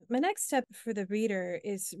My next step for the reader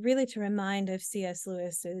is really to remind of C.S.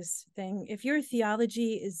 Lewis's thing. If your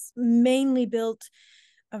theology is mainly built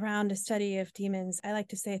around a study of demons, I like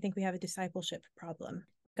to say I think we have a discipleship problem.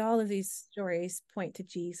 All of these stories point to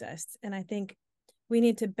Jesus, and I think we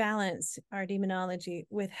need to balance our demonology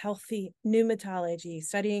with healthy pneumatology,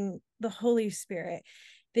 studying the Holy Spirit,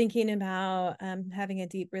 thinking about having a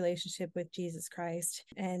deep relationship with Jesus Christ,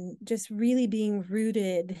 and just really being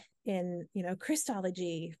rooted in,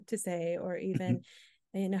 Christology, to say, or even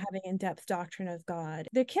having in-depth doctrine of God.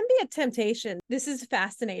 There can be a temptation. This is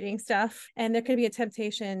fascinating stuff. And there can be a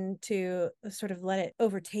temptation to sort of let it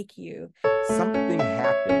overtake you. Something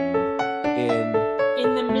happened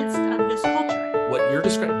in the midst of this culture. What you're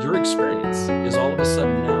describing, your experience is all of a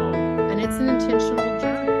sudden now. And it's an intentional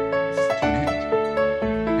journey.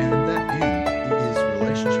 And that end is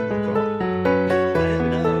relationship with God.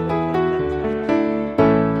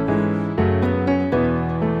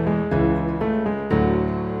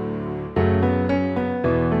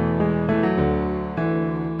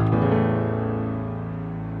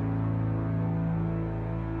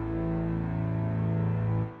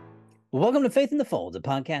 Welcome to Faith in the Fold, a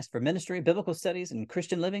podcast for ministry, biblical studies, and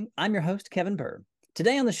Christian living. I'm your host, Kevin Burr.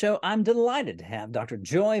 Today on the show, I'm delighted to have Dr.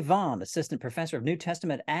 Joy Vaughan, Assistant Professor of New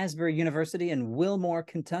Testament at Asbury University in Wilmore,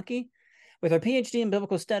 Kentucky. With her PhD in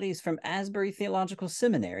Biblical Studies from Asbury Theological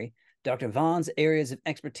Seminary, Dr. Vaughan's areas of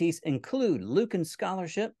expertise include Lucan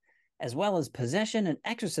scholarship, as well as possession and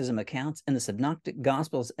exorcism accounts in the Synoptic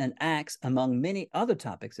Gospels and Acts, among many other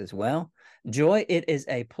topics as well. Joy, it is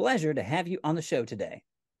a pleasure to have you on the show today.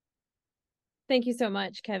 Thank you so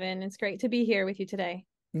much, Kevin. It's great to be here with you today.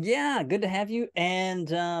 Yeah, good to have you. And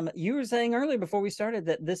you were saying earlier before we started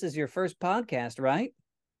that this is your first podcast, right?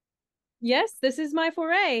 Yes, this is my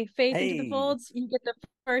foray. Faith into the Fold. You get the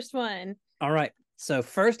first one. All right. So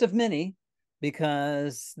first of many,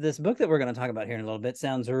 because this book that we're going to talk about here in a little bit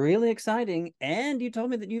sounds really exciting. And you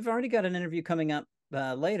told me that you've already got an interview coming up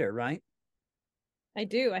later, right? I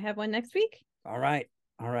do. I have one next week. All right.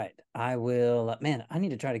 I will. Man, I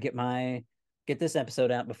need to try to get this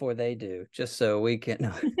episode out before they do, just so we can.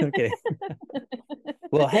 No, okay.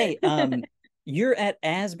 Well, hey, you're at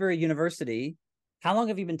Asbury University. How long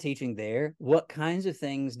have you been teaching there? What kinds of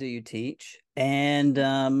things do you teach? And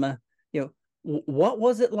what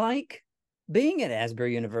was it like being at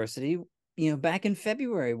Asbury University? Back in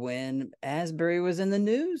February when Asbury was in the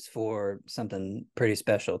news for something pretty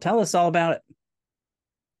special. Tell us all about it.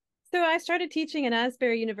 So I started teaching at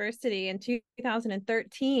Asbury University in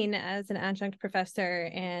 2013 as an adjunct professor,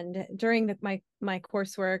 and during my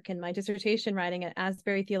coursework and my dissertation writing at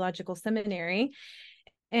Asbury Theological Seminary.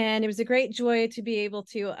 And it was a great joy to be able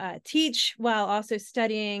to teach while also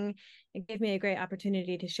studying. It gave me a great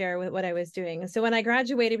opportunity to share with what I was doing. So when I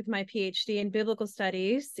graduated with my PhD in biblical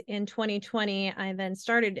studies in 2020, I then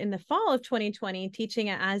started in the fall of 2020 teaching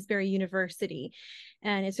at Asbury University.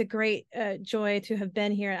 And it's a great joy to have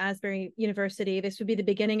been here at Asbury University. This would be the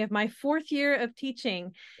beginning of my 4th year of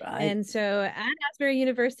teaching. Right. And so at Asbury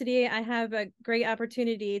University, I have a great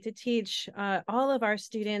opportunity to teach all of our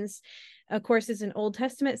students courses in Old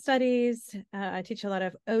Testament studies. I teach a lot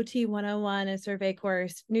of OT 101, a survey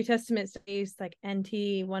course, New Testament studies like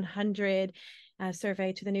NT 100,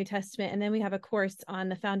 survey to the New Testament. And then we have a course on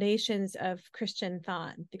the foundations of Christian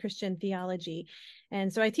thought, the Christian theology.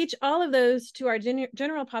 And so I teach all of those to our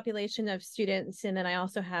general population of students. And then I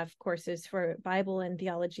also have courses for Bible and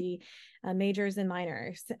theology majors and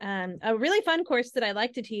minors. A really fun course that I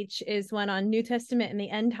like to teach is one on New Testament and the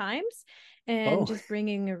end times, and just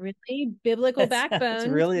bringing a really biblical backbone. That's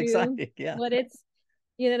really exciting. Yeah. What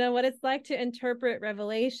it's like to interpret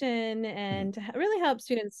Revelation, and really help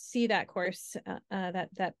students see that course,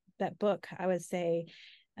 that book, I would say,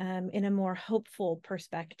 in a more hopeful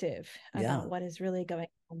perspective about what is really going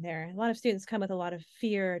on there. A lot of students come with a lot of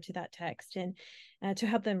fear to that text, and to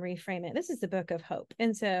help them reframe it. This is the book of hope.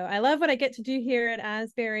 And so I love what I get to do here at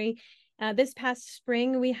Asbury. This past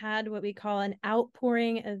spring, we had what we call an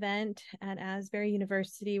outpouring event at Asbury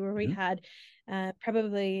University, where we had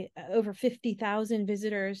probably over 50,000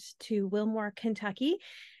 visitors to Wilmore, Kentucky.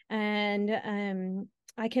 And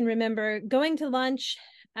I can remember going to lunch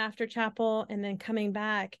after chapel and then coming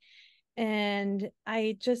back. And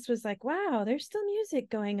I just was like, wow, there's still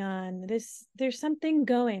music going on. There's something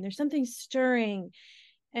going, there's something stirring.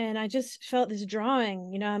 And I just felt this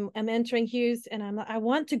drawing, I'm entering Hughes, and I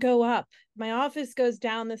want to go up. My office goes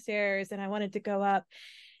down the stairs, and I wanted to go up.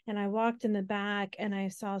 And I walked in the back, and I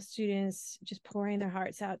saw students just pouring their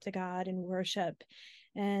hearts out to God in worship.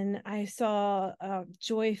 And I saw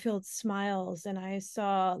joy-filled smiles, and I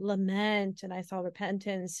saw lament, and I saw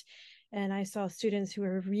repentance. and I saw students who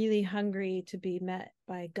were really hungry to be met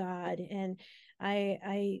by God. And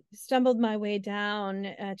I stumbled my way down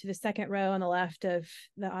to the second row on the left of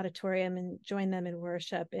the auditorium and joined them in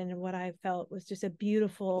worship. And what I felt was just a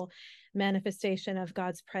beautiful manifestation of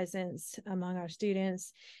God's presence among our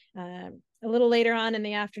students. A little later on in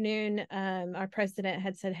the afternoon, our president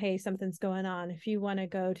had said, "Hey, something's going on. If you want to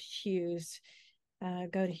go to Hughes,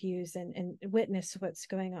 go to Hughes and witness what's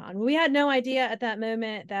going on." We had no idea at that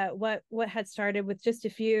moment that what had started with just a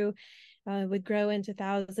few would grow into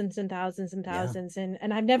thousands and thousands and thousands. Yeah.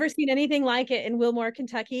 And I've never seen anything like it in Wilmore,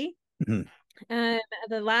 Kentucky. Mm-hmm.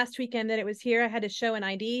 The last weekend that it was here, I had to show an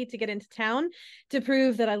ID to get into town to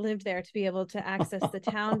prove that I lived there to be able to access the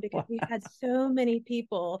town, because we had so many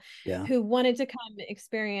people who wanted to come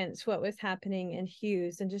experience what was happening in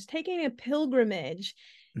Hughes, and just taking a pilgrimage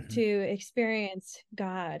to experience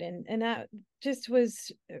God. And that just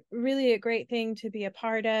was really a great thing to be a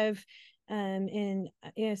part of. And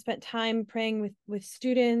spent time praying with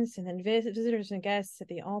students, and then visitors and guests at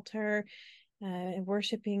the altar, and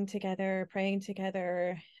worshiping together, praying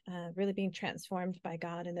together, really being transformed by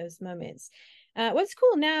God in those moments. What's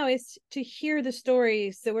cool now is to hear the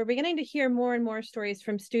stories. So we're beginning to hear more and more stories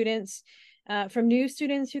from students, from new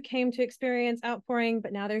students who came to experience outpouring,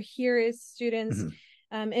 but now they're here as students.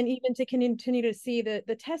 And even to continue to see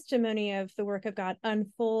the testimony of the work of God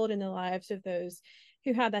unfold in the lives of those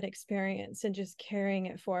who had that experience, and just carrying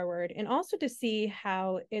it forward. And also to see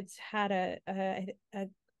how it's had an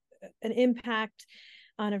impact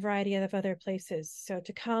on a variety of other places. So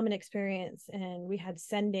to come and experience, and we've had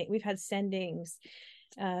sendings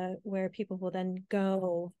where people will then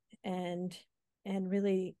go and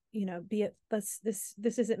really, be at this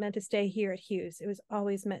isn't meant to stay here at Hughes. It was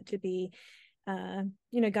always meant to be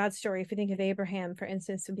God's story. If you think of Abraham, for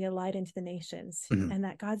instance, would be a light into the nations, and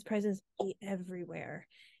that God's presence would be everywhere.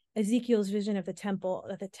 Ezekiel's vision of the temple,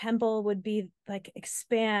 that the temple would be like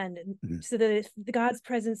expand, so that God's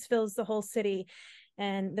presence fills the whole city.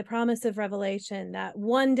 And the promise of Revelation that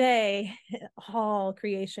one day all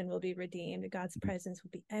creation will be redeemed, God's presence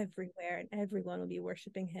will be everywhere, and everyone will be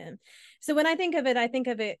worshiping him. So when I think of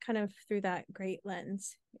it kind of through that great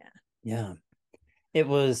lens. Yeah. It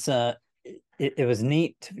was it was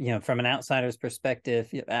neat, from an outsider's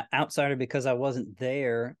perspective. Outsider because I wasn't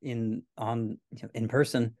there in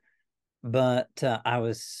person, but I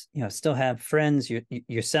was, still have friends.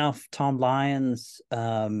 Yourself, Tom Lyons,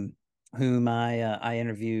 whom I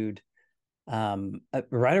interviewed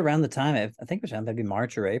right around the time, I think it was maybe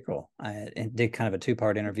March or April. I did kind of a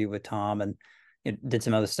 2-part interview with Tom, and did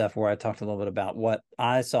some other stuff where I talked a little bit about what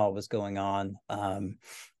I saw was going on.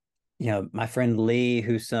 My friend Lee,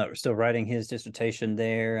 who's still writing his dissertation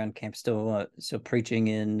there on campus, still preaching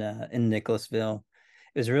in Nicholasville.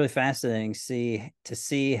 It was really fascinating to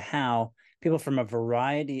see how people from a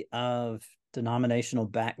variety of denominational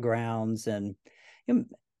backgrounds, and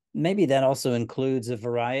maybe that also includes a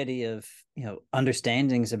variety of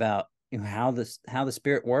understandings about how the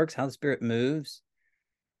Spirit works, how the Spirit moves.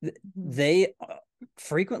 They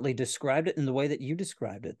frequently described it in the way that you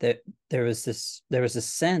described it, that there was a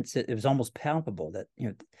sense, it was almost palpable, that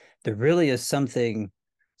there really is something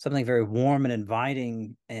very warm and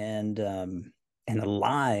inviting and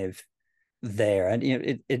alive there. And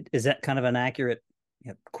it is that kind of an accurate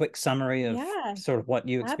quick summary of sort of what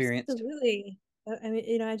you experienced? Absolutely. I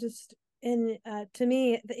mean, I just, and to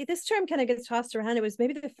me, this term kind of gets tossed around. It was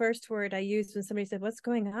maybe the first word I used when somebody said, "What's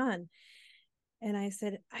going on?" And I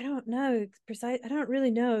said, "I don't know precise. I don't really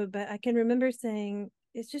know, but I can remember saying,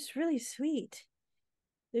 it's just really sweet.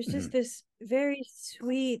 There's just this very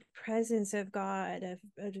sweet presence of God, of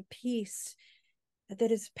peace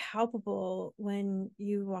that is palpable when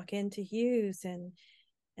you walk into Hughes." And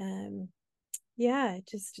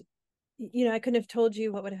just, I couldn't have told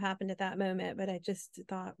you what would have happened at that moment, but I just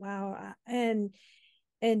thought, wow.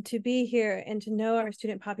 And to be here and to know our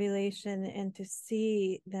student population and to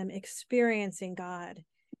see them experiencing God,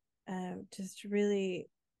 just really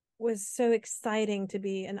was so exciting to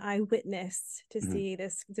be an eyewitness to see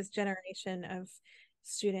this generation of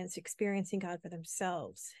students experiencing God for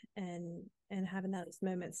themselves and having those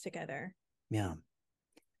moments together. Yeah.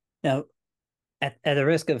 Now, at the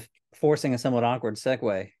risk of forcing a somewhat awkward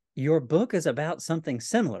segue, your book is about something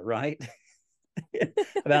similar, right?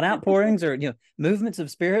 About outpourings or movements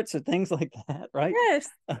of spirits or things like that, right? Yes.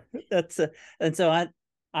 That's and so I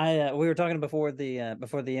we were talking before the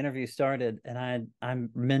interview started, and I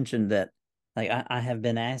mentioned that, like, I have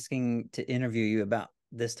been asking to interview you about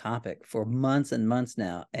this topic for months and months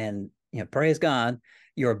now, and praise God,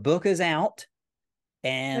 your book is out. My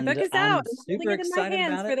and book is I'm out. I'm holding super it in my excited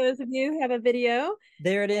hands about for it. those of you who have a video.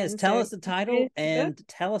 There it is. And Tell so us the title and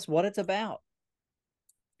tell us what it's about.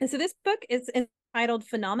 and so this book is entitled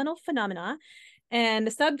Phenomenal Phenomena, and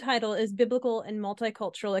the subtitle is Biblical and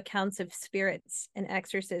Multicultural Accounts of Spirits and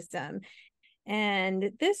Exorcism.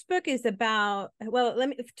 And this book is about, well,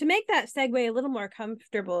 to make that segue a little more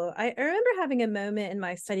comfortable, I remember having a moment in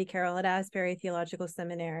my study carrel at Asbury Theological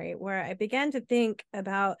Seminary where I began to think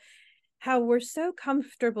about how we're so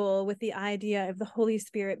comfortable with the idea of the Holy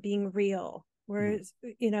Spirit being real. Whereas,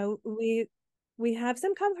 we have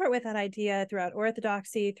some comfort with that idea throughout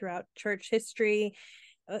Orthodoxy, throughout church history.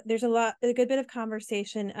 There's a good bit of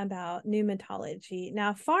conversation about pneumatology.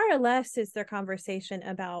 Now, far less is there conversation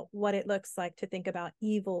about what it looks like to think about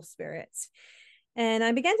evil spirits. And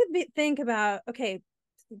I began to think about, okay,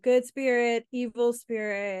 good spirit, evil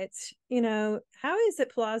spirit, how is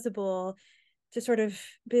it plausible to sort of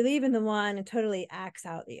believe in the one and totally axe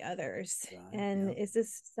out the others? Right, and yeah. Is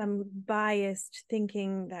this some biased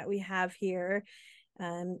thinking that we have here?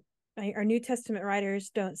 Our New Testament writers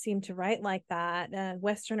don't seem to write like that.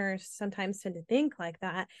 Westerners sometimes tend to think like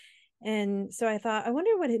that. And so I thought, I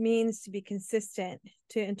wonder what it means to be consistent,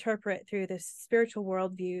 to interpret through this spiritual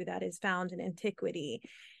worldview that is found in antiquity.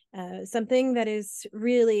 Something that is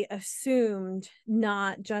really assumed,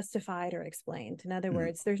 not justified or explained. In other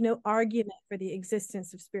words, there's no argument for the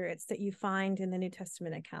existence of spirits that you find in the New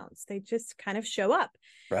Testament accounts. They just kind of show up.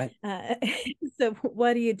 Right. So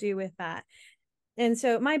what do you do with that? And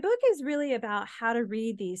so my book is really about how to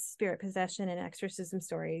read these spirit possession and exorcism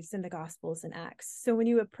stories in the Gospels and Acts. So when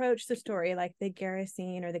you approach the story, like the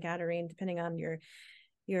Gerasene or the Gadarene, depending on your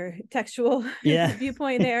textual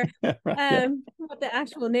viewpoint there, Right, yeah. what the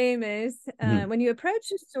actual name is, when you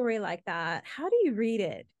approach a story like that, how do you read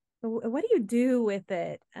it? What do you do with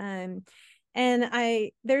it? And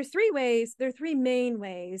there's three main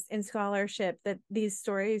ways in scholarship that these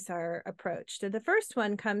stories are approached. The first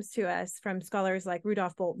one comes to us from scholars like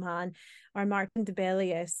Rudolf Bultmann or Martin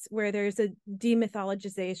Debelius, where there's a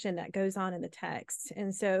demythologization that goes on in the text.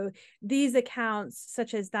 And so these accounts,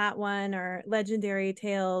 such as that one, are legendary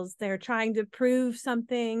tales. They're trying to prove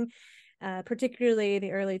something. Particularly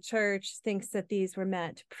the early church thinks that these were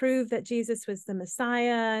meant to prove that Jesus was the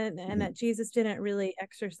Messiah and that Jesus didn't really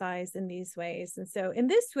exercise in these ways. And so in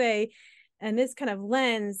this way, and this kind of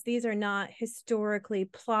lens, these are not historically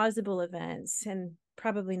plausible events and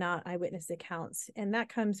probably not eyewitness accounts. And that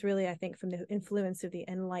comes really, I think, from the influence of the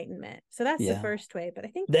Enlightenment. So that's the first way. But I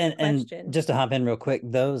think then, the question, and just to hop in real quick,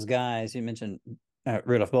 those guys you mentioned,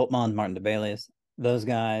 Rudolf Bultmann, Martin Debelius, those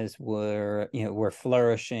guys were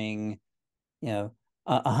flourishing,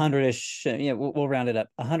 100-ish, we'll round it up,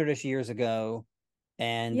 100-ish years ago,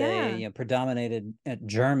 and they predominated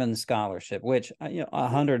German scholarship, which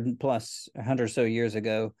 100 or so years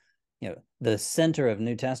ago, the center of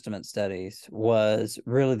New Testament studies was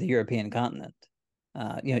really the European continent.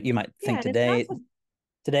 You might think today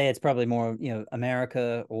it's probably more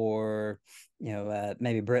America or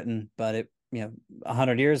maybe Britain, but it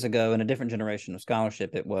 100 years ago in a different generation of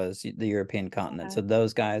scholarship, it was the European continent. So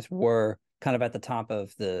those guys were kind of at the top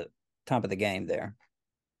of the game there.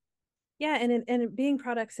 Yeah, and being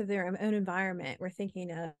products of their own environment, we're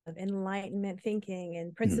thinking of Enlightenment thinking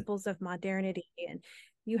and principles of modernity. And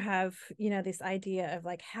you have, this idea of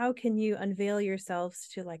like, how can you unveil yourselves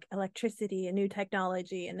to like electricity and new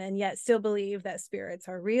technology and then yet still believe that spirits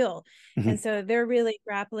are real? And so they're really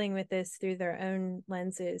grappling with this through their own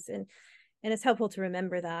lenses. And it's helpful to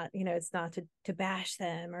remember that, it's not to bash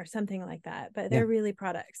them or something like that, but they're really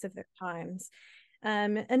products of their times.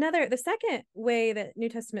 The second way that New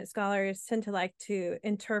Testament scholars tend to like to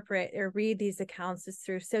interpret or read these accounts is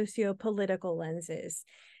through socio-political lenses.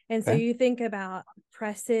 And so you think about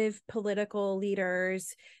oppressive political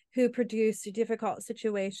leaders who produce difficult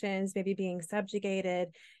situations, maybe being subjugated,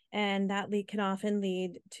 and that can often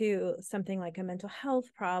lead to something like a mental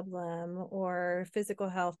health problem or physical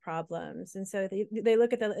health problems. And so they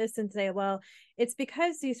look at the list and say, well, it's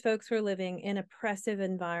because these folks were living in oppressive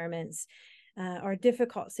environments or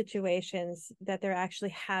difficult situations that they're actually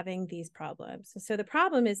having these problems. So the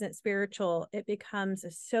problem isn't spiritual, it becomes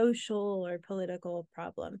a social or political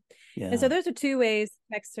problem. And so those are two ways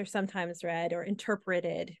texts are sometimes read or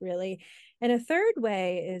interpreted, really. And a third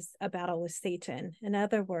way is a battle with Satan. In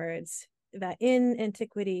other words, that in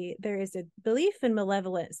antiquity, there is a belief in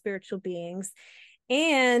malevolent spiritual beings,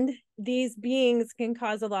 and these beings can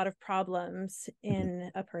cause a lot of problems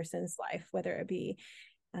in a person's life, whether it be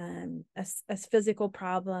a physical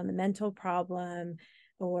problem, a mental problem,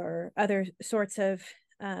 or other sorts of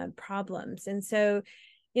problems. And so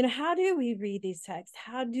how do we read these texts?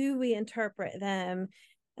 How do we interpret them?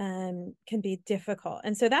 Can be difficult.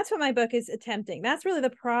 And so that's what my book is attempting. That's really the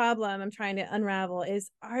problem I'm trying to unravel is,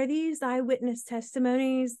 are these eyewitness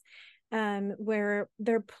testimonies where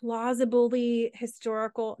they're plausibly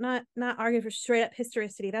historical, not arguing for straight up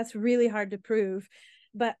historicity. That's really hard to prove.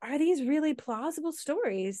 But are these really plausible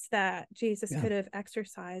stories that Jesus could have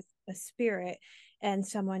exercised a spirit and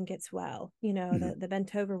someone gets well? The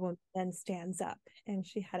bent over woman then stands up and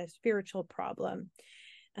she had a spiritual problem.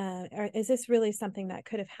 Or is this really something that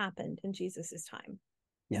could have happened in Jesus's time?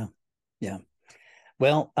 Yeah.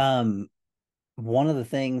 Well, one of the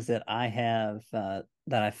things that I have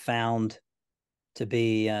that I found to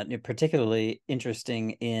be particularly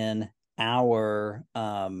interesting in our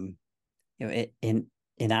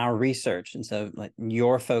in our research, and so like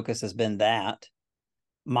your focus has been that.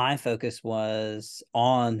 My focus was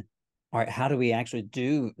on, all right, how do we actually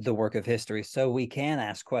do the work of history so we can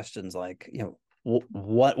ask questions like,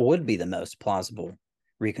 what would be the most plausible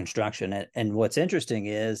reconstruction? And what's interesting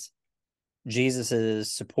is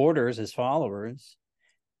Jesus's supporters, his followers,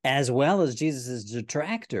 as well as Jesus's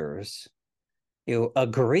detractors,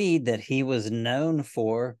 agreed that he was known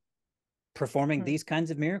for performing these kinds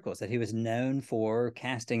of miracles, that he was known for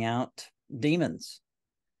casting out demons.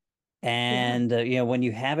 And when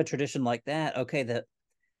you have a tradition like that, okay,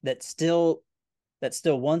 that's still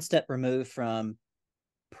one step removed from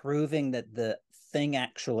proving that the thing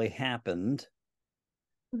actually happened.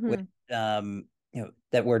 With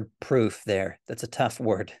that word proof there, that's a tough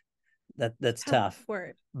word. That's tough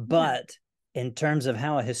word. But in terms of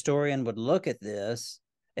how a historian would look at this,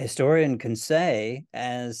 a historian can say,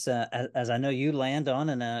 as I know you land on,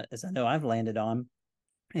 and as I know I've landed on,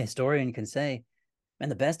 a historian can say, and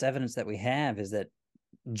the best evidence that we have is that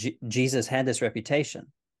Jesus had this reputation.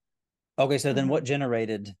 Okay, so then what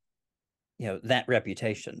generated, that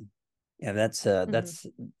reputation? That's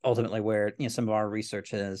ultimately where some of our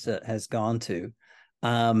research has gone to.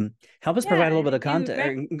 Help us provide a little bit of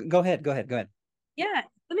context. Go ahead. Yeah,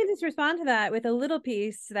 let me just respond to that with a little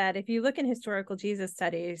piece that if you look in historical Jesus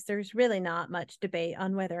studies, there's really not much debate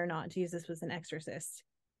on whether or not Jesus was an exorcist.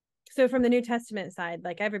 So from the New Testament side,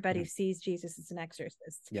 like everybody sees Jesus as an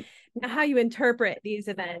exorcist. Yep. Now, how you interpret these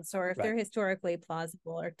events or if they're historically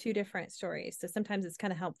plausible are two different stories. So sometimes it's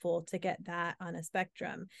kind of helpful to get that on a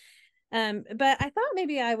spectrum. But I thought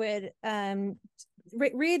maybe I would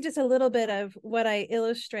read just a little bit of what I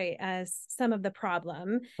illustrate as some of the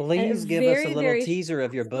problem. Please give us a little teaser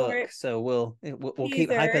of your book, so we'll keep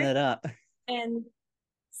hyping it up. And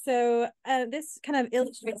so this kind of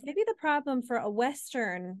illustrates maybe the problem for a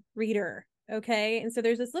Western reader. Okay. And so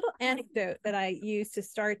there's this little anecdote that I used to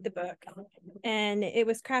start the book, and it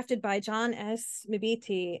was crafted by John S.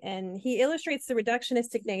 Mabiti, and he illustrates the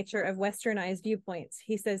reductionistic nature of Westernized viewpoints.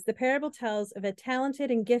 He says the parable tells of a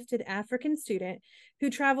talented and gifted African student who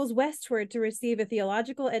travels westward to receive a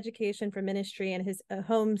theological education for ministry in his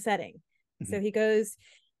home setting. So he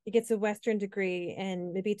gets a Western degree,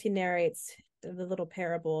 and Mabiti narrates the little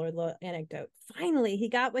parable or the anecdote. Finally, he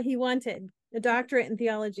got what he wanted, a doctorate in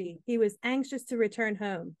theology. He was anxious to return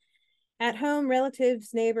home. At home,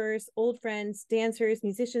 relatives, neighbors, old friends, dancers,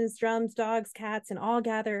 musicians, drums, dogs, cats, and all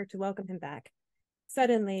gather to welcome him back.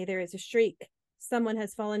 Suddenly, there is a shriek. Someone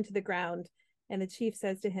has fallen to the ground, and the chief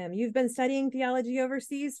says to him, "You've been studying theology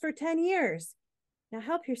overseas for 10 years. Now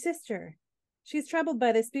help your sister. She's troubled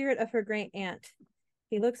by the spirit of her great aunt."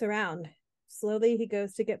 He looks around. Slowly, he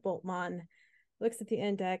goes to get Bultmann, looks at the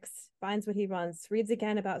index, finds what he wants, reads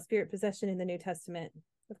again about spirit possession in the New Testament.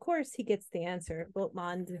 Of course, he gets the answer.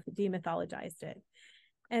 Bultmann demythologized it.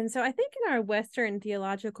 And so I think in our Western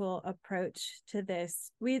theological approach to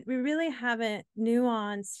this, we really haven't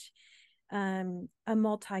nuanced a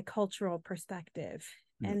multicultural perspective.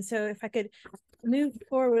 And so if I could move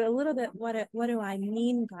forward a little bit, what do I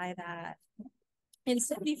mean by that? In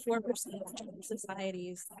 74% of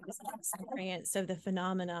societies, there's experience of the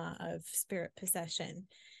phenomena of spirit possession.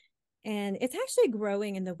 And it's actually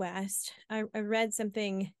growing in the West. I read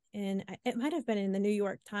something it might have been in the New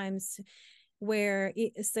York Times, where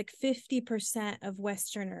it's like 50% of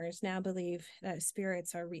Westerners now believe that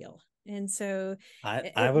spirits are real. And so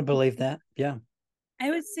I would believe that. Yeah. I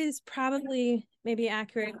would say it's probably maybe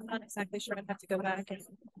accurate. I'm not exactly sure. I'd have to go back and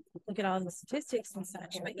look at all the statistics and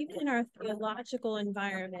such. But even in our theological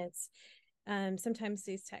environments, sometimes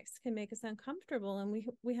these texts can make us uncomfortable, and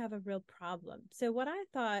we have a real problem. So what I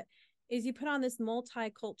thought is, you put on this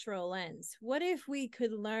multicultural lens. What if we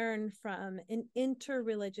could learn from an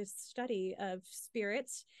interreligious study of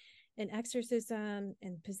spirits and exorcism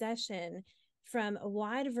and possession from a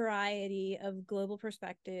wide variety of global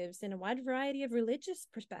perspectives and a wide variety of religious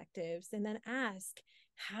perspectives, and then ask,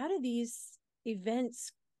 how do these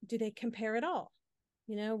events, do they compare at all?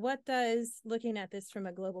 What does looking at this from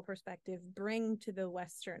a global perspective bring to the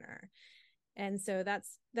Westerner? And so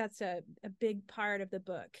that's a big part of the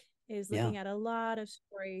book, is looking at a lot of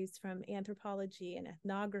stories from anthropology and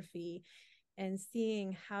ethnography and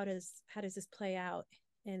seeing how does this play out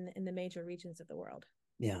in the major regions of the world.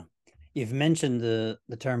 Yeah. You've mentioned the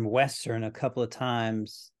term Western a couple of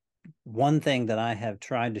times. One thing that I have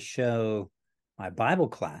tried to show my Bible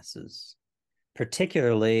classes,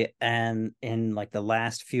 particularly and in like the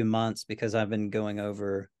last few months, because I've been going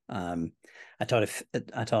over, I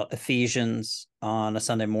taught Ephesians on a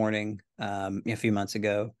Sunday morning a few months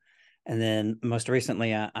ago. And then most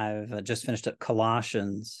recently, I've just finished up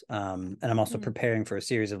Colossians, and I'm also preparing for a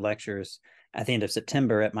series of lectures at the end of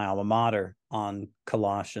September at my alma mater on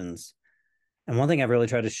Colossians. And one thing I've really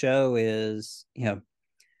tried to show is,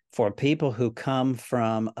 for people who come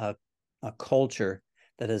from a culture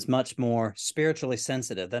that is much more spiritually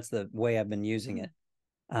sensitive, that's the way I've been using it,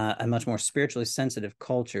 a much more spiritually sensitive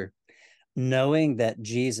culture, knowing that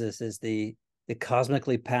Jesus is the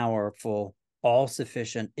cosmically powerful,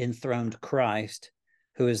 all-sufficient, enthroned Christ,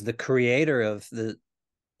 who is the creator of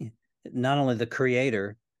not only the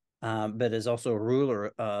creator, but is also a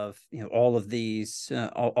ruler of all of these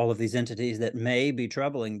entities that may be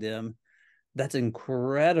troubling them. That's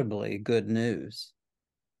incredibly good news.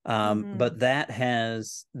 But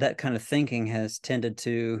that kind of thinking has tended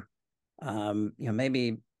to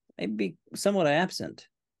maybe be somewhat absent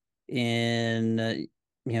in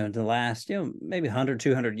the last maybe 100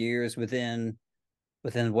 200 years within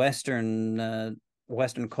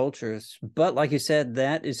Western cultures. But like you said,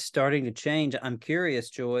 that is starting to change. I'm curious,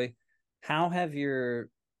 Joy, how do your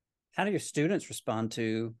students respond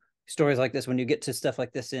to stories like this when you get to stuff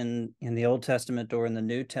like this in the Old Testament or in the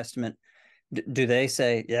New Testament? Do they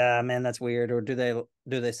say, yeah, man, that's weird? Or do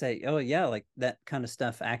they say, oh yeah, like that kind of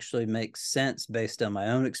stuff actually makes sense based on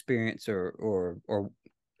my own experience or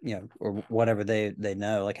whatever they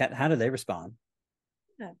know? Like how do they respond?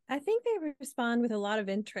 Yeah, I think they respond with a lot of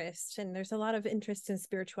interest, and there's a lot of interest in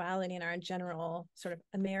spirituality in our general sort of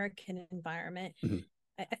American environment. Mm-hmm.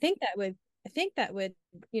 I think that would,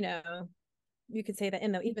 you could say that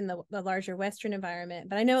in even the larger Western environment,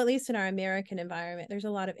 but I know at least in our American environment, there's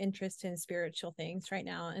a lot of interest in spiritual things right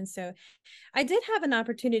now. And so I did have an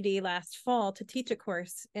opportunity last fall to teach a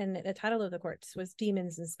course, and the title of the course was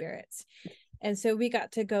Demons and Spirits. And so we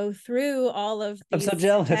got to go through all of these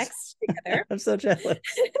texts together. I'm so jealous.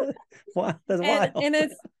 Wow, that's wild. And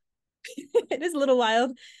it is a little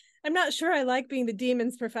wild. I'm not sure I like being the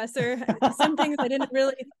demons professor. Some things I didn't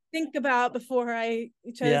really think about before I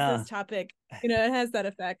chose this topic. It has that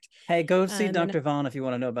effect. Hey, go see Dr. Vaughan if you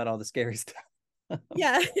want to know about all the scary stuff.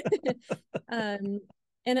 Yeah.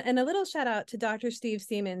 And a little shout out to Dr. Steve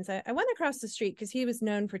Siemens. I went across the street because he was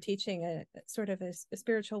known for teaching a sort of a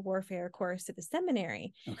spiritual warfare course at the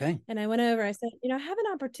seminary. Okay. And I went over, I said, I have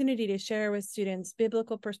an opportunity to share with students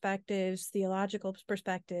biblical perspectives, theological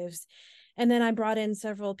perspectives. And then I brought in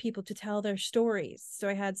several people to tell their stories. So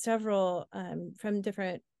I had several from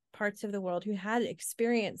different parts of the world who had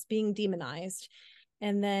experience being demonized,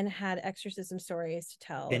 and then had exorcism stories to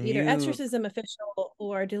tell, exorcism official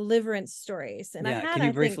or deliverance stories. And can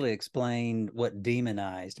you briefly explain what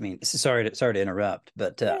demonized means? Sorry to interrupt,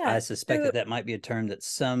 but I suspect that might be a term that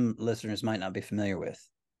some listeners might not be familiar with.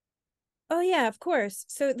 Oh yeah, of course.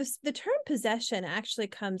 So the term possession actually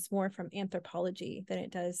comes more from anthropology than it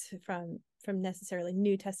does from necessarily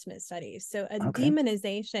New Testament studies. So a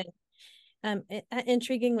demonization,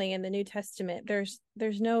 intriguingly, in the New Testament, there's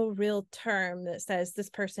no real term that says this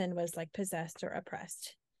person was like possessed or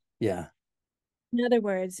oppressed. Yeah. In other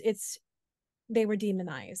words, they were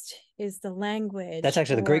demonized is the language. That's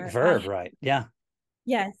actually the Greek verb, right? Yeah.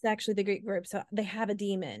 Yeah, it's actually the Greek verb. So they have a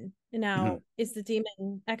demon. Now, is the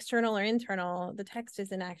demon external or internal? The text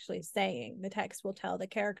isn't actually saying. The text will tell the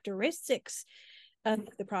characteristics of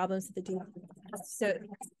the problems that the demon has. So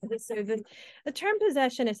the term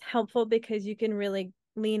possession is helpful because you can really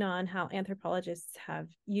lean on how anthropologists have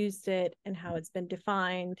used it and how it's been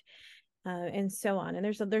defined, and so on. And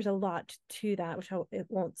there's a lot to that, which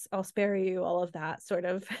I'll spare you all of that sort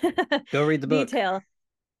of go read the book. Detail.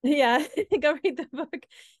 Yeah, go read the book,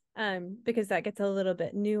 because that gets a little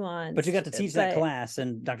bit nuanced. But you got to teach that class,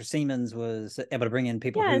 and Dr. Siemens was able to bring in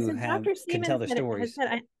people who can tell their stories.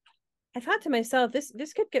 I thought to myself, this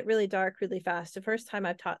could get really dark really fast. The first time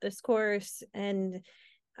I've taught this course, and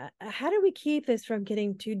how do we keep this from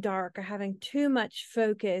getting too dark or having too much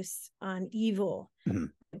focus on evil?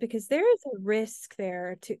 because there is a risk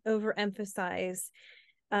there to overemphasize,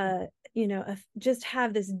 just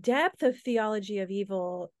have this depth of theology of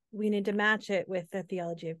evil. We need to match it with the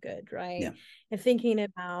theology of good, right? Yeah. And thinking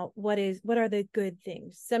about what are the good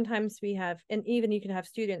things. Sometimes we have, and even you can have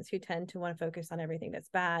students who tend to want to focus on everything that's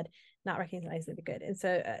bad, not recognizing the good. And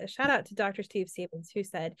so shout out to Dr. Steve Stevens, who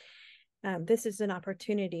said, this is an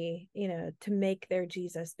opportunity, to make their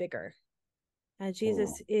Jesus bigger.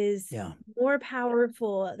 Jesus is more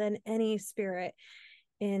powerful than any spirit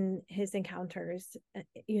in his encounters,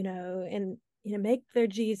 and make their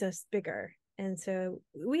Jesus bigger. And so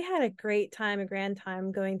we had a grand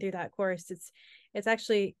time going through that course. It's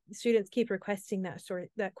actually, students keep requesting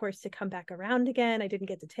that course to come back around again. I didn't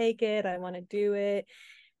get to take it. I want to do it.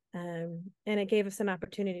 And it gave us an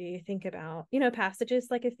opportunity to think about, passages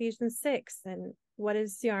like Ephesians 6 and what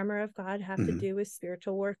does the armor of God have to do with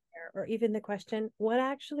spiritual warfare, or even the question, what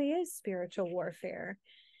actually is spiritual warfare?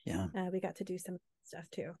 Yeah. We got to do some stuff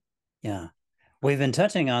too. Yeah. We've been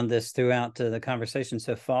touching on this throughout the conversation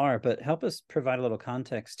so far, but help us provide a little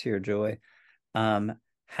context here, Joy.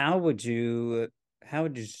 How would you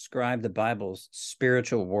describe the Bible's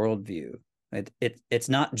spiritual worldview? It's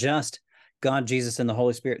not just God, Jesus, and the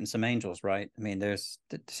Holy Spirit and some angels, right? I mean, there seems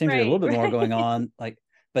to be a little bit more going on,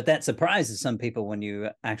 but that surprises some people when you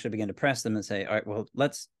actually begin to press them and say, all right, well,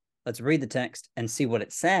 let's read the text and see what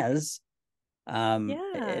it says. Some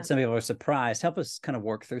people are surprised. Help us kind of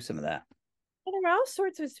work through some of that. Well, there are all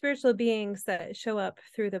sorts of spiritual beings that show up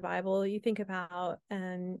through the Bible. You think about,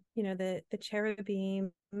 the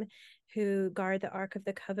cherubim who guard the Ark of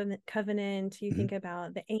the Covenant. You think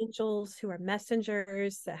about the angels who are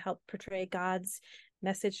messengers that help portray God's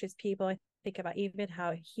message to his people. I think about even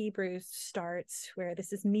how Hebrews starts, where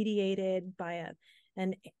this is mediated by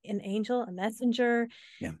an angel, a messenger.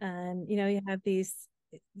 Yeah. You have these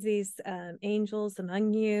angels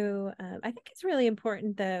among you. I think it's really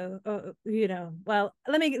important, though. Well,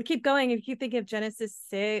 let me keep going. If you think of Genesis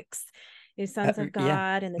 6, the sons of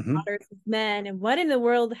God and the daughters of men, and what in the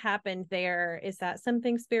world happened there? Is that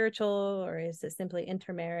something spiritual, or is it simply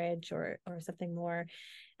intermarriage, or something more?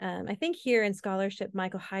 I think here in scholarship,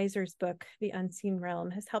 Michael Heiser's book, The Unseen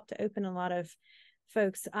Realm, has helped to open a lot of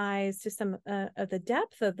folks' eyes to some of the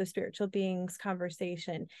depth of the spiritual beings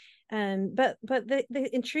conversation. But the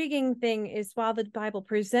intriguing thing is, while the Bible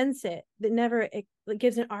presents it never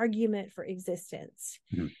gives an argument for existence.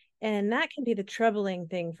 And that can be the troubling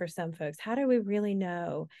thing for some folks. How do we really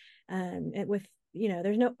know?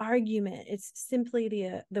 There's no argument. It's simply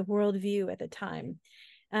the worldview at the time.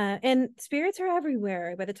 And spirits are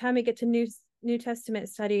everywhere. By the time we get to New Testament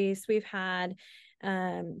studies, we've had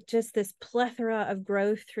just this plethora of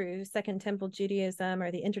growth through Second Temple Judaism,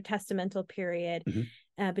 or the intertestamental period,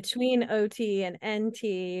 between OT and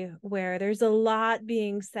NT, where there's a lot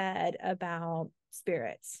being said about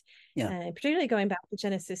spirits. Particularly going back to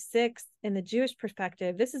Genesis 6, in the Jewish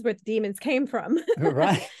perspective, this is where the demons came from.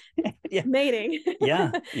 Right. Mating.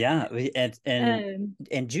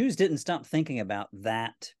 And Jews didn't stop thinking about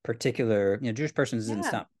that particular, Jewish persons didn't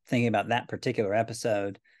stop thinking about that particular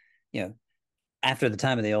episode, after the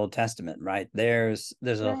time of the Old Testament, right? There's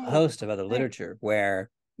a host of other literature where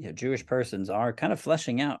Jewish persons are kind of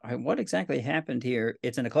fleshing out what exactly happened here.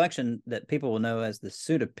 It's in a collection that people will know as the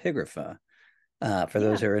Pseudepigrapha, for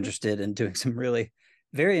those who are interested in doing some really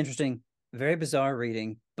very interesting, very bizarre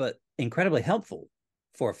reading, but incredibly helpful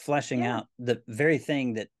for fleshing out the very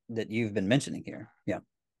thing that you've been mentioning here.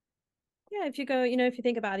 If you go, if you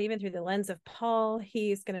think about even through the lens of Paul,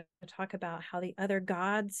 he's going to talk about how the other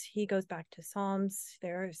gods, he goes back to Psalms,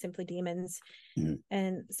 they're simply demons.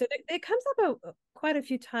 And so it comes up quite a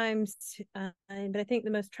few times. But I think the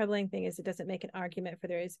most troubling thing is it doesn't make an argument for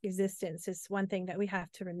their existence. Is one thing that we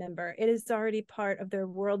have to remember. It is already part of their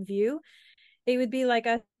worldview. It would be like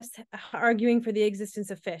us arguing for the existence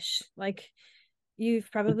of fish. Like,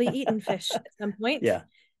 you've probably eaten fish at some point.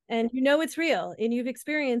 And it's real, and you've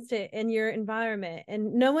experienced it in your environment,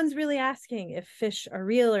 and no one's really asking if fish are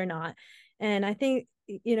real or not. And I think,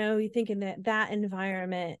 you think in that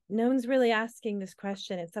environment, no one's really asking this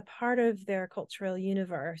question. It's a part of their cultural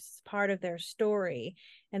universe, part of their story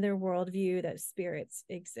and their worldview that spirits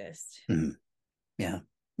exist.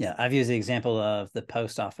 I've used the example of the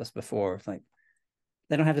post office before. Like,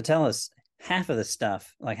 they don't have to tell us half of the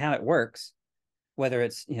stuff, like how it works, whether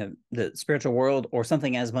it's the spiritual world or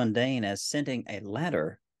something as mundane as sending a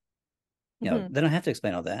letter. They don't have to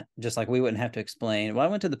explain all that, just like we wouldn't have to explain, well, I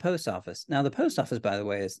went to the post office. Now, the post office, by the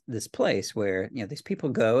way, is this place where these people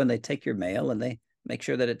go and they take your mail and they make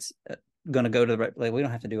sure that it's going to go to the right place. We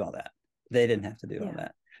don't have to do all that. They didn't have to do all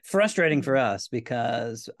that. Frustrating for us,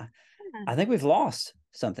 because I think we've lost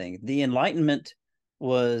something. The Enlightenment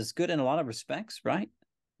was good in a lot of respects, right?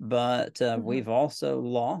 But we've also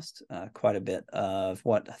lost quite a bit of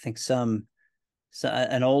what I think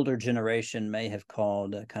an older generation may have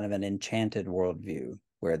called kind of an enchanted worldview,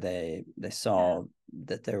 where they saw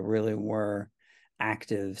that there really were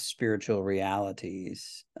active spiritual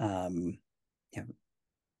realities,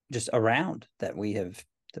 just around that we've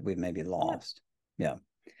maybe lost. Yeah.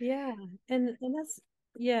 And that's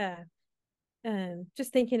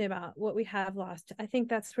just thinking about what we have lost. I think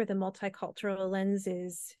that's where the multicultural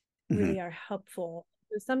lenses really are helpful.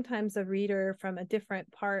 Sometimes a reader from a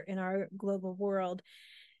different part in our global world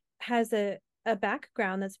has a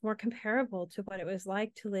background that's more comparable to what it was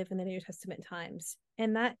like to live in the New Testament times.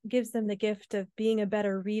 And that gives them the gift of being a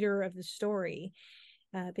better reader of the story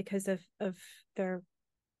because of their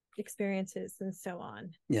experiences and so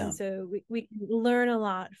on. Yeah. And so we can learn a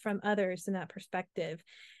lot from others in that perspective.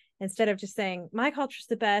 Instead of just saying, my culture's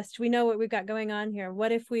the best, we know what we've got going on here.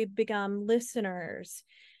 What if we become listeners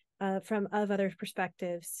of other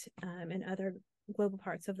perspectives in other global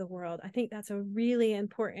parts of the world? I think that's a really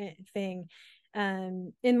important thing.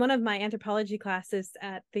 In one of my anthropology classes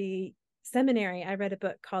at the seminary, I read a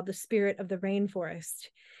book called The Spirit of the Rainforest.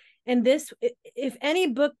 And this, if any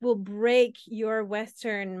book will break your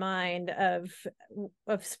Western mind of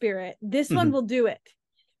spirit, this one will do it.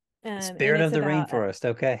 Spirit of the Rainforest.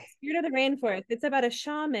 Okay. Spirit of the Rainforest. It's about a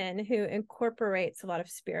shaman who incorporates a lot of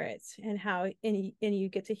spirits, and how and you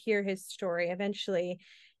get to hear his story. Eventually,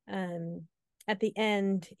 at the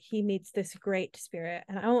end, he meets this great spirit.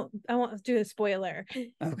 And I won't do a spoiler.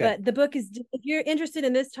 Okay. But the book is, if you're interested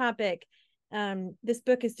in this topic, this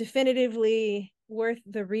book is definitively worth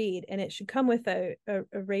the read, and it should come with a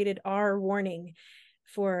rated R warning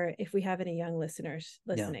for if we have any young listeners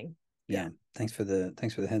listening. Yeah. Thanks for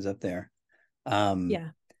the heads up there.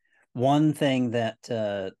 One thing that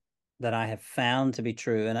I have found to be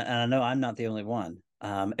true, and I know I'm not the only one.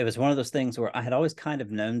 It was one of those things where I had always kind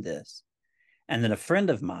of known this, and then a friend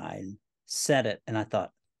of mine said it, and I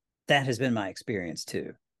thought, that has been my experience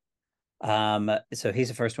too. So he's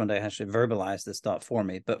the first one to actually verbalize this thought for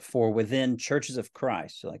me. But for within Churches of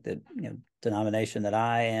Christ, so like the denomination that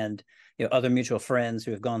I and other mutual friends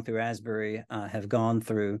who have gone through Asbury have gone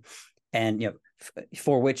through, and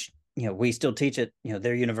for which we still teach at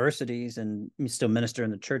their universities and still minister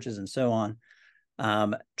in the churches and so on.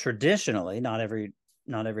 Traditionally, not every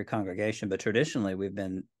congregation, but traditionally we've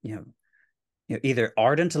been either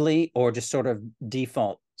ardently or just sort of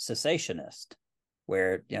default cessationist,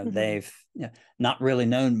 where they've not really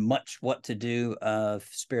known much what to do of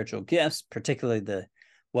spiritual gifts, particularly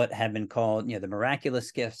what have been called the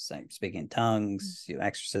miraculous gifts, like speaking in tongues,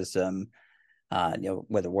 exorcism,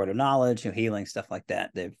 whether word of knowledge, healing, stuff like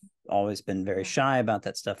that. They've always been very shy about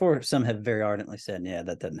that stuff, or some have very ardently said, yeah,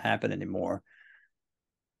 that doesn't happen anymore.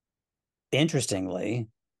 Interestingly,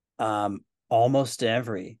 almost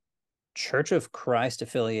every Church of Christ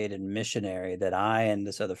affiliated missionary that I and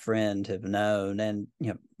this other friend have known, and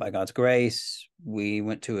by God's grace, we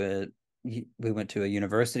went to a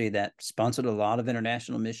university that sponsored a lot of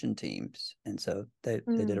international mission teams, and so they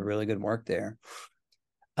did a really good work there.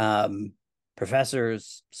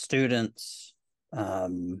 Professors, students,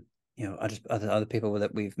 other people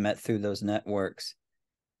that we've met through those networks,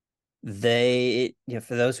 they,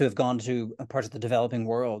 for those who have gone to parts of the developing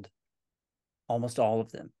world, almost all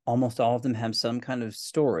of them have some kind of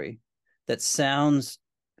story that sounds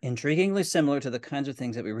intriguingly similar to the kinds of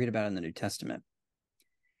things that we read about in the New Testament.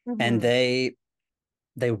 And they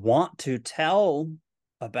want to tell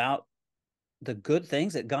about the good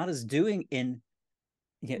things that God is doing in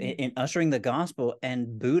ushering the gospel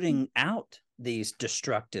and booting out these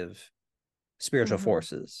destructive spiritual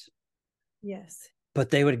forces. Yes.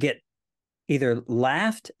 But they would get either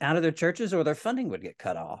laughed out of their churches, or their funding would get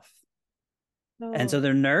cut off. And so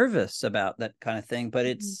they're nervous about that kind of thing, but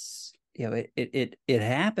it's, it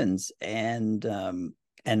happens. And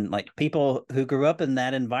like people who grew up in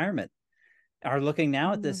that environment are looking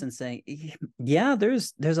now at this and saying, yeah,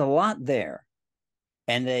 there's a lot there.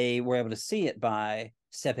 And they were able to see it by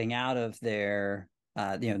stepping out of their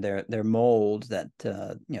mold, that,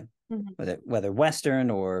 whether Western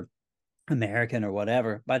or American or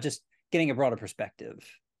whatever, by just getting a broader perspective,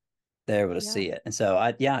 they're able to see it. And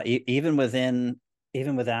so even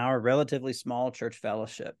with our relatively small church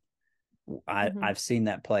fellowship, I've seen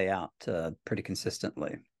that play out pretty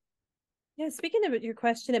consistently. Yeah. Speaking of your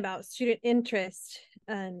question about student interest,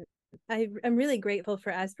 I'm really grateful for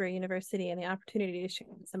Asbury University and the opportunity to share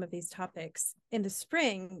some of these topics. In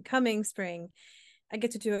the coming spring, I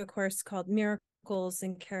get to do a course called Miracles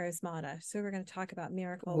and Charismata. So we're going to talk about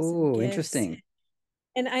miracles. Oh, interesting.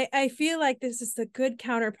 And I feel like this is a good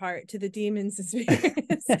counterpart to the demons and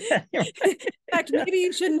spirits. In fact, maybe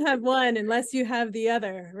you shouldn't have one unless you have the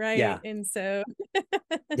other, right? Yeah. And so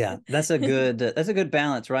Yeah, that's a good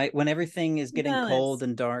balance, right? When everything is getting cold balance.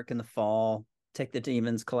 and dark in the fall, take the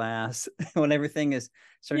demons class. When everything is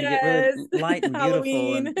starting to get really Yes. light and beautiful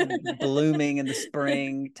Halloween. and blooming in the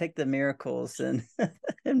spring, take the miracles and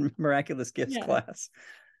and miraculous gifts Yeah. class.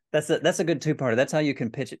 That's a good two-parter. That's how you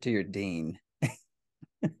can pitch it to your dean.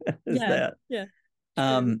 Is Yeah. that Yeah. True.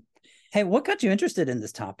 um hey, what got you interested in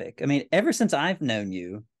this topic? I mean, ever since I've known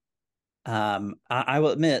you, I will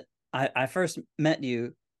admit, I first met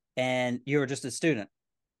you and you were just a student.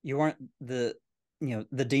 You weren't the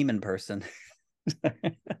demon person. I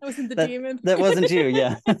wasn't the that demon. that wasn't you,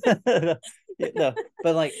 yeah. No,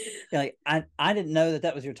 but I didn't know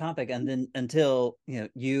that was your topic, and then until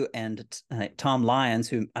you and Tom Lyons,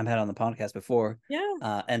 who I've had on the podcast before,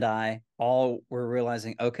 Yeah. and I all were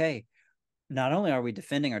realizing, okay, not only are we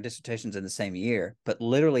defending our dissertations in the same year, but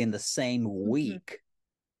literally in the same Mhm. week,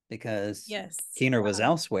 because Yes. Keener was Wow.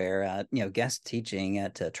 elsewhere, guest teaching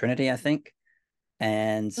at Trinity, I think.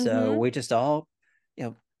 And so Hmm. we just all,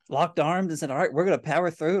 locked arms and said, all right, we're going to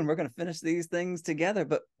power through and we're going to finish these things together.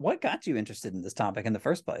 But what got you interested in this topic in the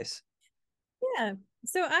first place? Yeah.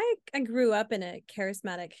 So I grew up in a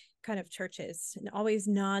charismatic kind of churches and always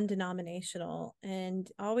non-denominational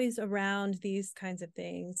and always around these kinds of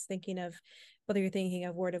things, thinking of whether you're thinking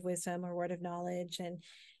of word of wisdom or word of knowledge and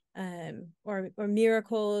or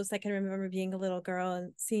miracles. I can remember being a little girl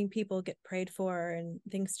and seeing people get prayed for and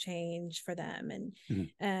things change for them. And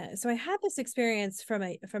Mhm. so I had this experience from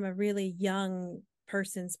a really young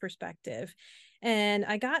person's perspective. And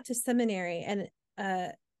I got to seminary and uh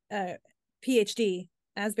PhD,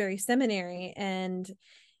 Asbury Seminary, and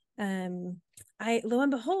I lo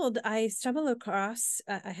and behold, I stumbled across.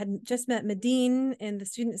 I had just met Medine in the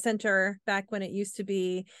student center back when it used to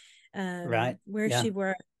be Right. where Yeah. she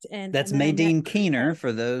worked, That's and then I met Nadine Keener, Craig.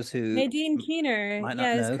 for those who Nadine Keener, might not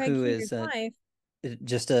yeah, is know, Craig who Keener's is wife.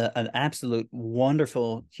 just an absolute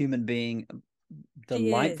wonderful human being, She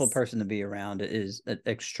delightful is. person to be around, is an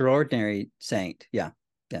extraordinary saint. Yeah.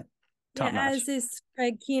 Yeah. Yeah, Top notch. as is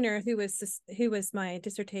Craig Keener, who was my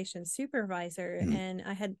dissertation supervisor, Mhm. and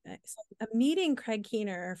I had a meeting Craig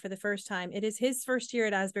Keener for the first time. It is his first year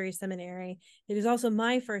at Asbury Seminary. It is also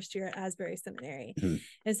my first year at Asbury Seminary, Mhm.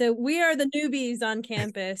 and so we are the newbies on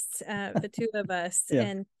campus, the two of us.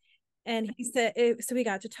 Yeah. And he said, so we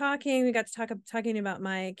got to talking. We got to talking about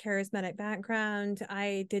my charismatic background.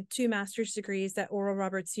 I did 2 master's degrees at Oral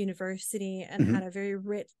Roberts University and Mhm. had a very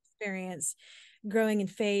rich experience growing in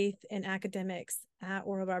faith and academics at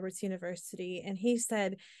Oral Roberts University. And he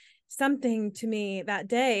said something to me that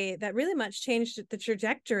day that really much changed the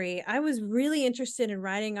trajectory. I was really interested in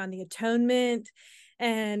writing on the atonement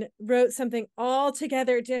and wrote something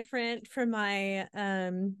altogether different from my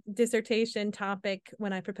dissertation topic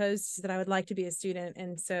when I proposed that I would like to be a student.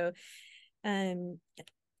 And so um,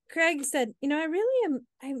 Craig said, I really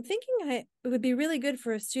I'm thinking it would be really good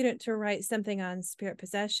for a student to write something on spirit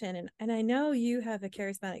possession. And I know you have a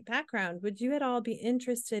charismatic background. Would you at all be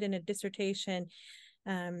interested in a dissertation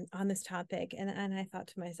on this topic? And I thought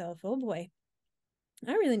to myself, oh boy,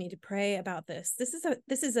 I really need to pray about this.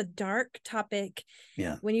 This is a dark topic.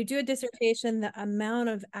 Yeah. When you do a dissertation, the amount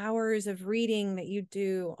of hours of reading that you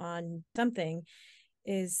do on something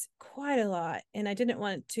is quite a lot. And I didn't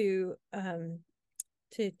want to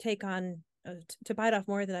take on to bite off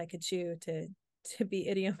more than I could chew to be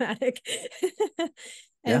idiomatic. And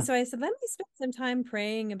Yeah. so I said, let me spend some time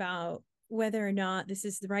praying about whether or not this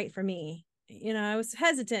is right for me. I was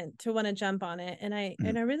hesitant to want to jump on it, and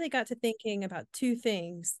Mhm. I really got to thinking about 2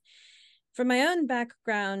 things. From my own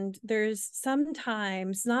background, there's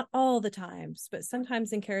sometimes, not all the times, but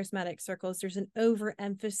sometimes in charismatic circles, there's an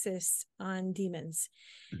overemphasis on demons.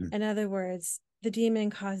 Mhm. In other words, the demon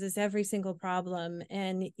causes every single problem,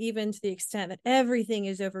 and even to the extent that everything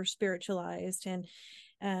is over spiritualized, and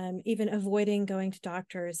even avoiding going to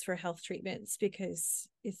doctors for health treatments because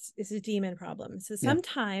it's a demon problem. So Yeah.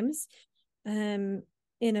 sometimes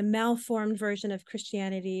in a malformed version of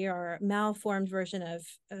Christianity or malformed version of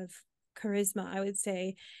charisma, I would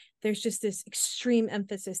say there's just this extreme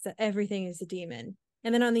emphasis that everything is a demon.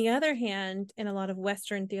 And then on the other hand, in a lot of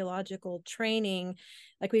Western theological training,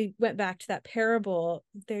 like we went back to that parable,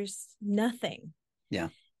 there's nothing. Yeah.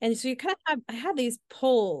 And so I had these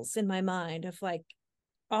polls in my mind of like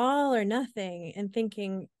all or nothing, and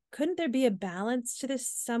thinking, couldn't there be a balance to this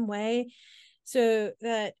some way so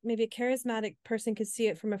that maybe a charismatic person could see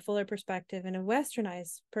it from a fuller perspective and a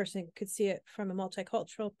westernized person could see it from a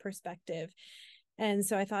multicultural perspective? And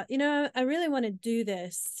so I thought, I really want to do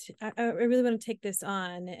this. I really want to take this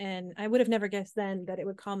on. And I would have never guessed then that it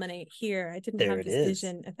would culminate here. I didn't There have it this is.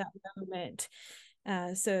 vision at that moment.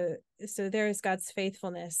 So there is God's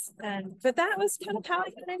faithfulness. But that was kind of how I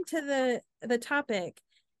got into the topic.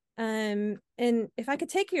 And if I could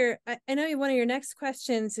take I know one of your next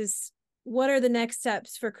questions is, what are the next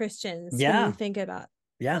steps for Christians when we think about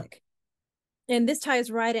yeah like, and this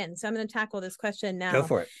ties right in. So I'm going to tackle this question now. Go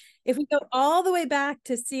for it. If we go all the way back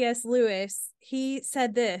to C.S. Lewis, he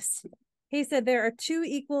said this. He said, there are two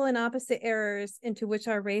equal and opposite errors into which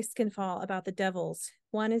our race can fall about the devils.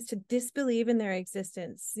 One is to disbelieve in their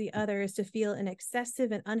existence. The other is to feel an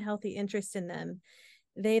excessive and unhealthy interest in them.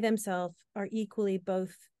 They themselves are equally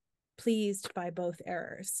both pleased by both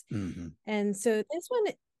errors. Mm-hmm. And so this one,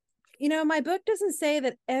 my book doesn't say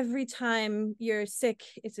that every time you're sick,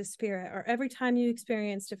 it's a spirit, or every time you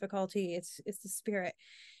experience difficulty, it's the spirit.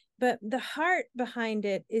 But the heart behind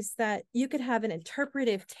it is that you could have an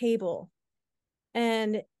interpretive table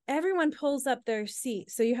and everyone pulls up their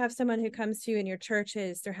seat. So you have someone who comes to you in your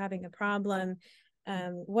churches, they're having a problem.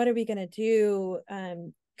 What are we going to do?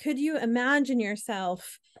 Could you imagine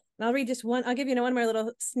yourself? And I'll read just one, I'll give you one more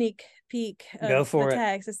little sneak peek Go of for the it.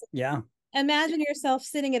 text. Yeah. Imagine yourself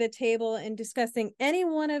sitting at a table and discussing any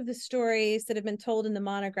one of the stories that have been told in the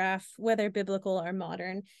monograph, whether biblical or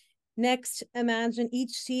modern. Next, imagine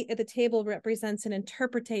each seat at the table represents an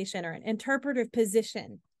interpretation or an interpretive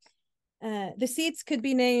position. The seats could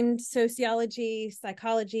be named sociology,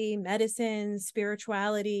 psychology, medicine,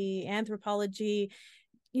 spirituality, anthropology.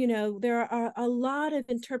 There are a lot of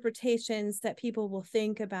interpretations that people will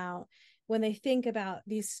think about when they think about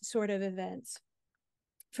these sort of events.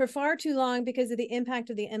 For far too long, because of the impact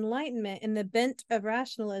of the Enlightenment and the bent of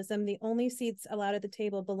rationalism, the only seats allowed at the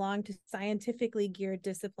table belonged to scientifically geared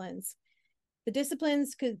disciplines. The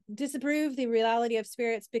disciplines could disapprove the reality of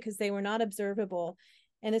spirits because they were not observable.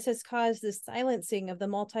 And this has caused the silencing of the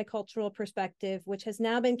multicultural perspective, which has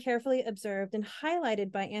now been carefully observed and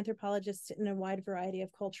highlighted by anthropologists in a wide variety of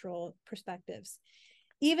cultural perspectives.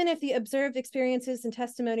 Even if the observed experiences and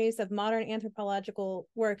testimonies of modern anthropological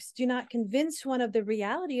works do not convince one of the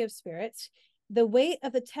reality of spirits, the weight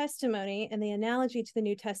of the testimony and the analogy to the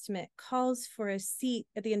New Testament calls for a seat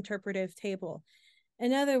at the interpretive table.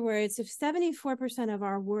 In other words, if 74% of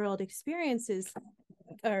our world experiences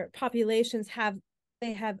or populations have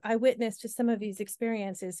eyewitness to some of these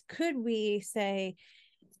experiences, could we say,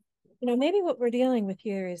 maybe what we're dealing with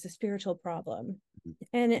here is a spiritual problem?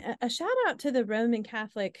 And a shout out to the Roman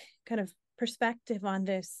Catholic kind of perspective on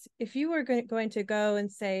this. If you were going to go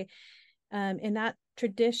and say, in that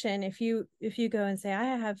tradition, if you go and say, I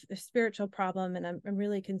have a spiritual problem and I'm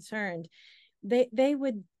really concerned, they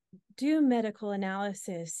would do medical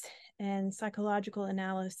analysis and psychological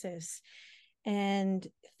analysis and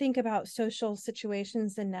think about social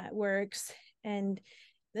situations and networks and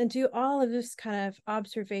do all of this kind of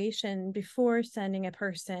observation before sending a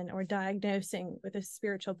person or diagnosing with a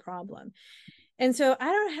spiritual problem. And so I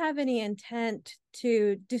don't have any intent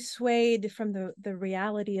to dissuade from the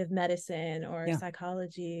reality of medicine or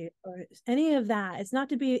psychology or any of that. It's not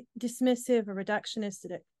to be dismissive or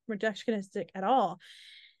reductionistic at all.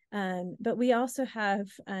 But we also have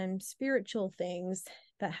spiritual things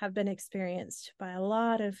that have been experienced by a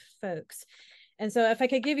lot of folks. And so if I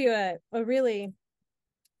could give you a really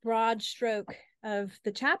broad stroke of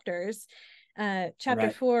the chapters, chapter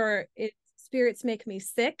 4 is spirits make me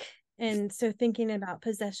sick. And so thinking about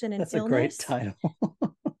possession and That's illness. That's a great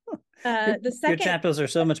title. The second, your chapters are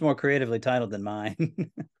so much more creatively titled than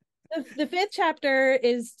mine. the fifth chapter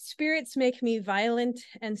is spirits make me violent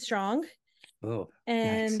and strong. Oh,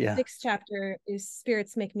 and nice. Yeah. The sixth chapter is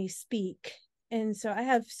spirits make me speak. And so I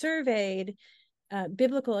have surveyed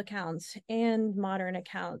biblical accounts and modern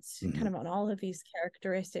accounts kind of on all of these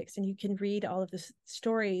characteristics, and you can read all of the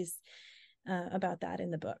stories about that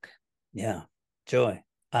in the book. Yeah. Joy,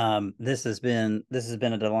 this has been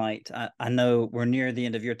a delight. I know we're near the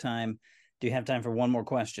end of your time. Do you have time for one more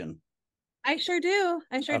question? I sure do.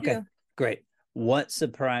 Do. Great. What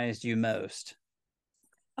surprised you most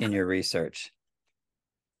in your research?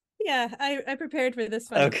 Yeah, I prepared for this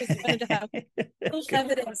one. Okay. Because I wanted to have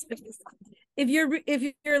evidence. If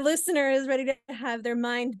your listener is ready to have their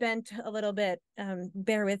mind bent a little bit,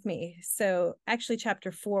 bear with me. So actually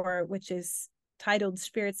chapter 4, which is titled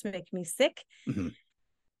Spirits Make Me Sick,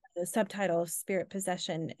 the subtitle Spirit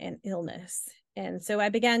Possession and Illness. And so I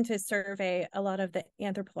began to survey a lot of the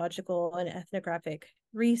anthropological and ethnographic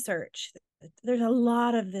research. There's a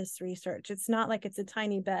lot of this research. It's not like it's a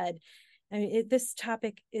tiny bed. I mean, this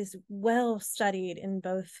topic is well studied in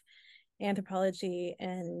both anthropology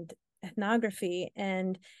and ethnography.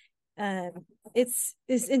 And it's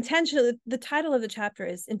intentional. The title of the chapter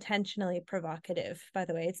is intentionally provocative, by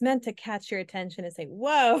the way. It's meant to catch your attention and say,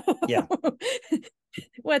 whoa, Yeah.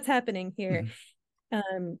 what's happening here?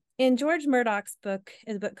 In George Murdoch's book,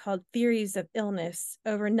 is a book called Theories of Illness,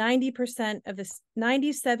 over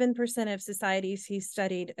 97% of societies he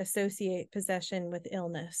studied associate possession with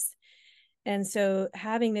illness. And so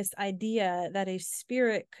having this idea that a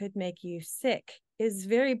spirit could make you sick is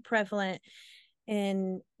very prevalent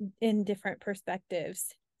in different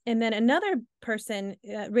perspectives. And then another person,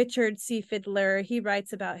 Richard C. Fiedler, he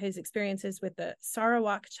writes about his experiences with the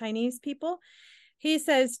Sarawak Chinese people. He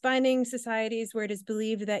says, finding societies where it is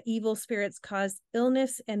believed that evil spirits cause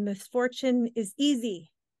illness and misfortune is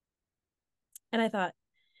easy. And I thought,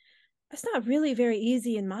 that's not really very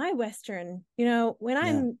easy in my Western. When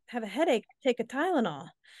I have a headache, I take a Tylenol.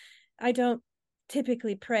 I don't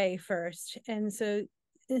typically pray first. And so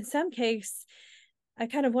in some case, I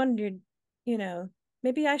kind of wondered,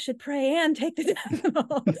 maybe I should pray and take the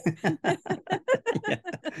Tylenol.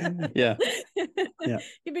 Yeah.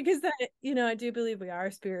 Because I do believe we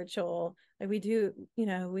are spiritual. Like we do,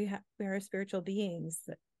 we are spiritual beings,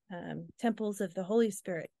 temples of the Holy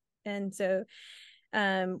Spirit. And so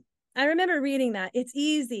I remember reading that it's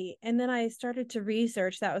easy. And then I started to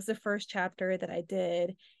research. That was the first chapter that I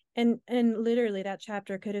did. And literally that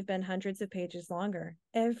chapter could have been hundreds of pages longer.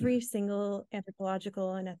 Every single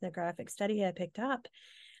anthropological and ethnographic study I picked up,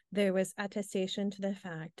 there was attestation to the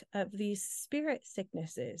fact of these spirit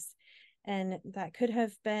sicknesses. And that could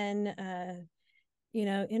have been,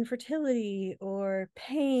 infertility or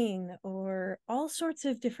pain or all sorts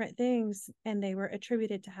of different things. And they were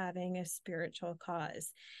attributed to having a spiritual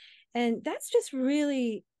cause. And that's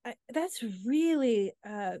really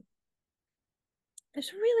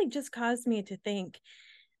it's really just caused me to think.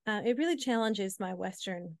 It really challenges my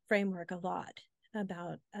Western framework a lot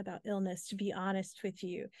about illness, to be honest with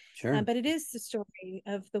you. Sure. But it is the story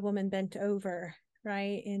of the woman bent over,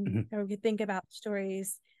 right? And or we think about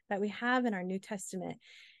stories that we have in our New Testament,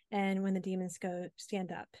 and when the demons go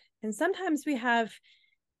stand up. And sometimes we have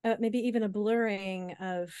maybe even a blurring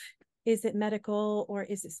of, is it medical or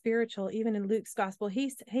is it spiritual? Even in Luke's gospel, he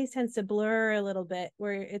tends to blur a little bit,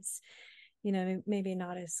 where it's, maybe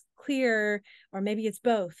not as clear, or maybe it's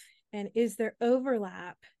both. And is there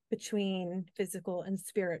overlap between physical and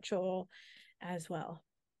spiritual as well?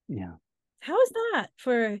 Yeah. How is that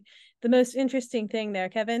for the most interesting thing there,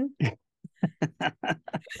 Kevin?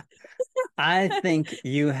 I think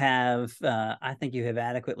you have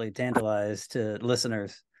adequately tantalized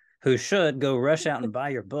listeners who should go rush out and buy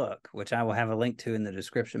your book, which I will have a link to in the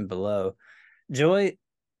description below. Joy,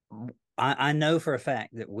 I know for a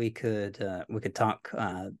fact that we could talk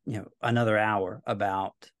another hour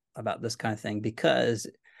about this kind of thing, because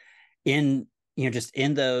just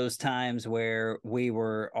in those times where we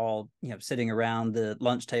were all sitting around the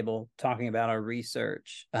lunch table talking about our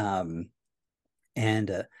research, and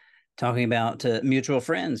talking about mutual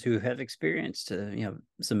friends who have experienced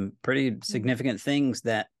some pretty significant things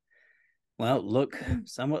that look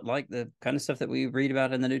somewhat like the kind of stuff that we read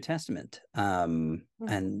about in the New Testament. And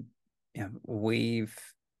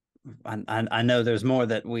I know there's more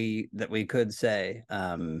that we could say.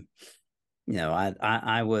 I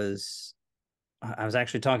was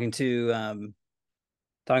actually talking to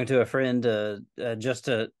a friend just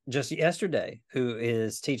yesterday who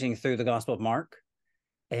is teaching through the Gospel of Mark,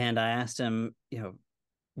 and I asked him,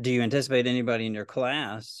 do you anticipate anybody in your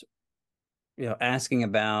class asking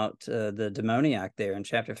about the demoniac there in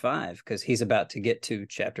chapter 5, because he's about to get to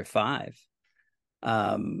chapter 5.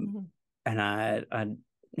 And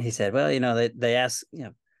he said, well, they ask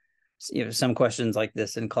some questions like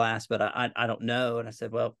this in class, but I don't know. And I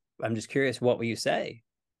said, well, I'm just curious, what will you say?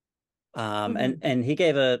 And he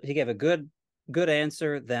gave a good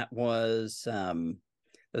answer that was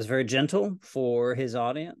very gentle for his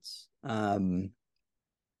audience.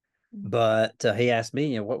 But he asked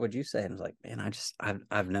me, what would you say? And I was like, man,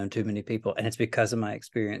 I've known too many people, and it's because of my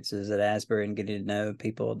experiences at Asbury and getting to know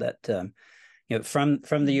people that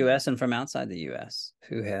from the U.S. and from outside the U.S.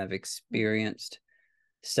 who have experienced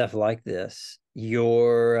stuff like this.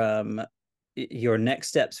 Your next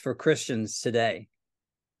steps for Christians today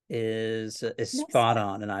is spot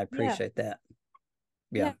on, and I appreciate that.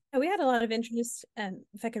 Yeah, we had a lot of interest, and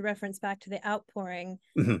if I could reference back to the outpouring,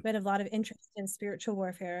 we had a lot of interest in spiritual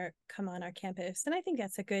warfare come on our campus, and I think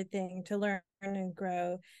that's a good thing to learn and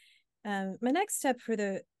grow. My next step for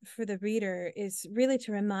the reader is really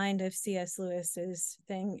to remind of C.S. Lewis's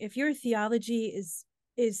thing. If your theology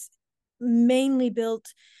is mainly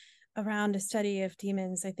built around a study of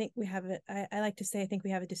demons, I think we have I like to say I think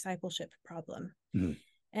we have a discipleship problem. Mm-hmm.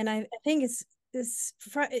 And I think it's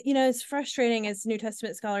frustrating, as New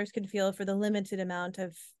Testament scholars can feel, for the limited amount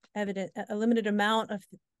of evidence,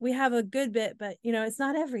 we have a good bit, but it's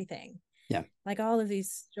not everything. Yeah. Like, all of these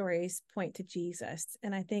stories point to Jesus.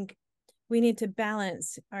 And I think we need to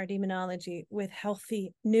balance our demonology with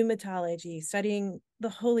healthy pneumatology, studying the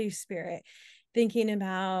Holy Spirit, thinking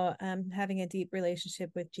about having a deep relationship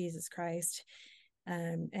with Jesus Christ,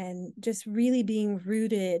 and just really being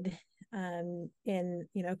rooted in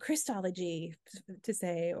Christology, to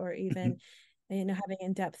say, or even having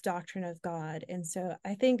in-depth doctrine of God. And so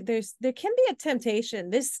I think there can be a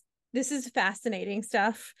temptation. This is fascinating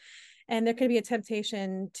stuff, and there can be a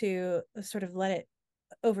temptation to sort of let it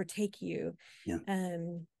overtake you. Yeah.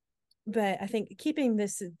 But I think keeping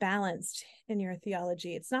this balanced in your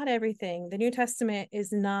theology, it's not everything. The New Testament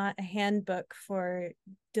is not a handbook for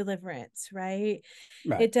deliverance, right?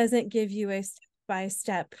 It doesn't give you a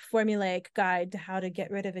step-by-step formulaic guide to how to get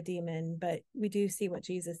rid of a demon, but we do see what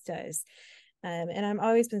Jesus does. And I've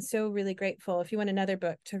always been so really grateful. If you want another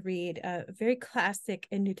book to read, very classic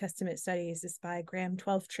in New Testament studies, is by Graham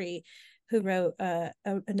Twelftree, who wrote a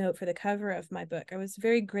note for the cover of my book. I was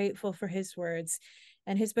very grateful for his words.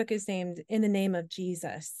 And his book is named In the Name of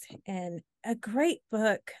Jesus. And a great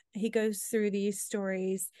book. He goes through these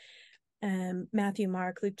stories, Matthew,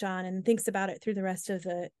 Mark, Luke, John, and thinks about it through the rest of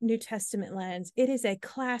the New Testament lens. It is a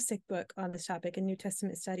classic book on this topic in New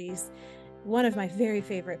Testament studies. One of my very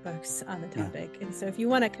favorite books on the topic. Yeah. And so if you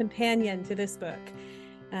want a companion to this book,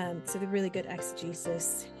 it's a really good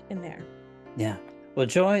exegesis in there. Yeah. Well,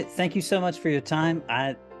 Joy, thank you so much for your time.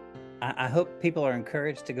 I hope people are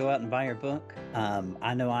encouraged to go out and buy your book.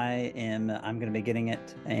 I know I am. I'm going to be getting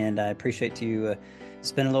it, and I appreciate you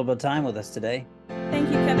spending a little bit of time with us today. Thank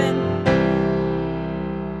you, Kevin.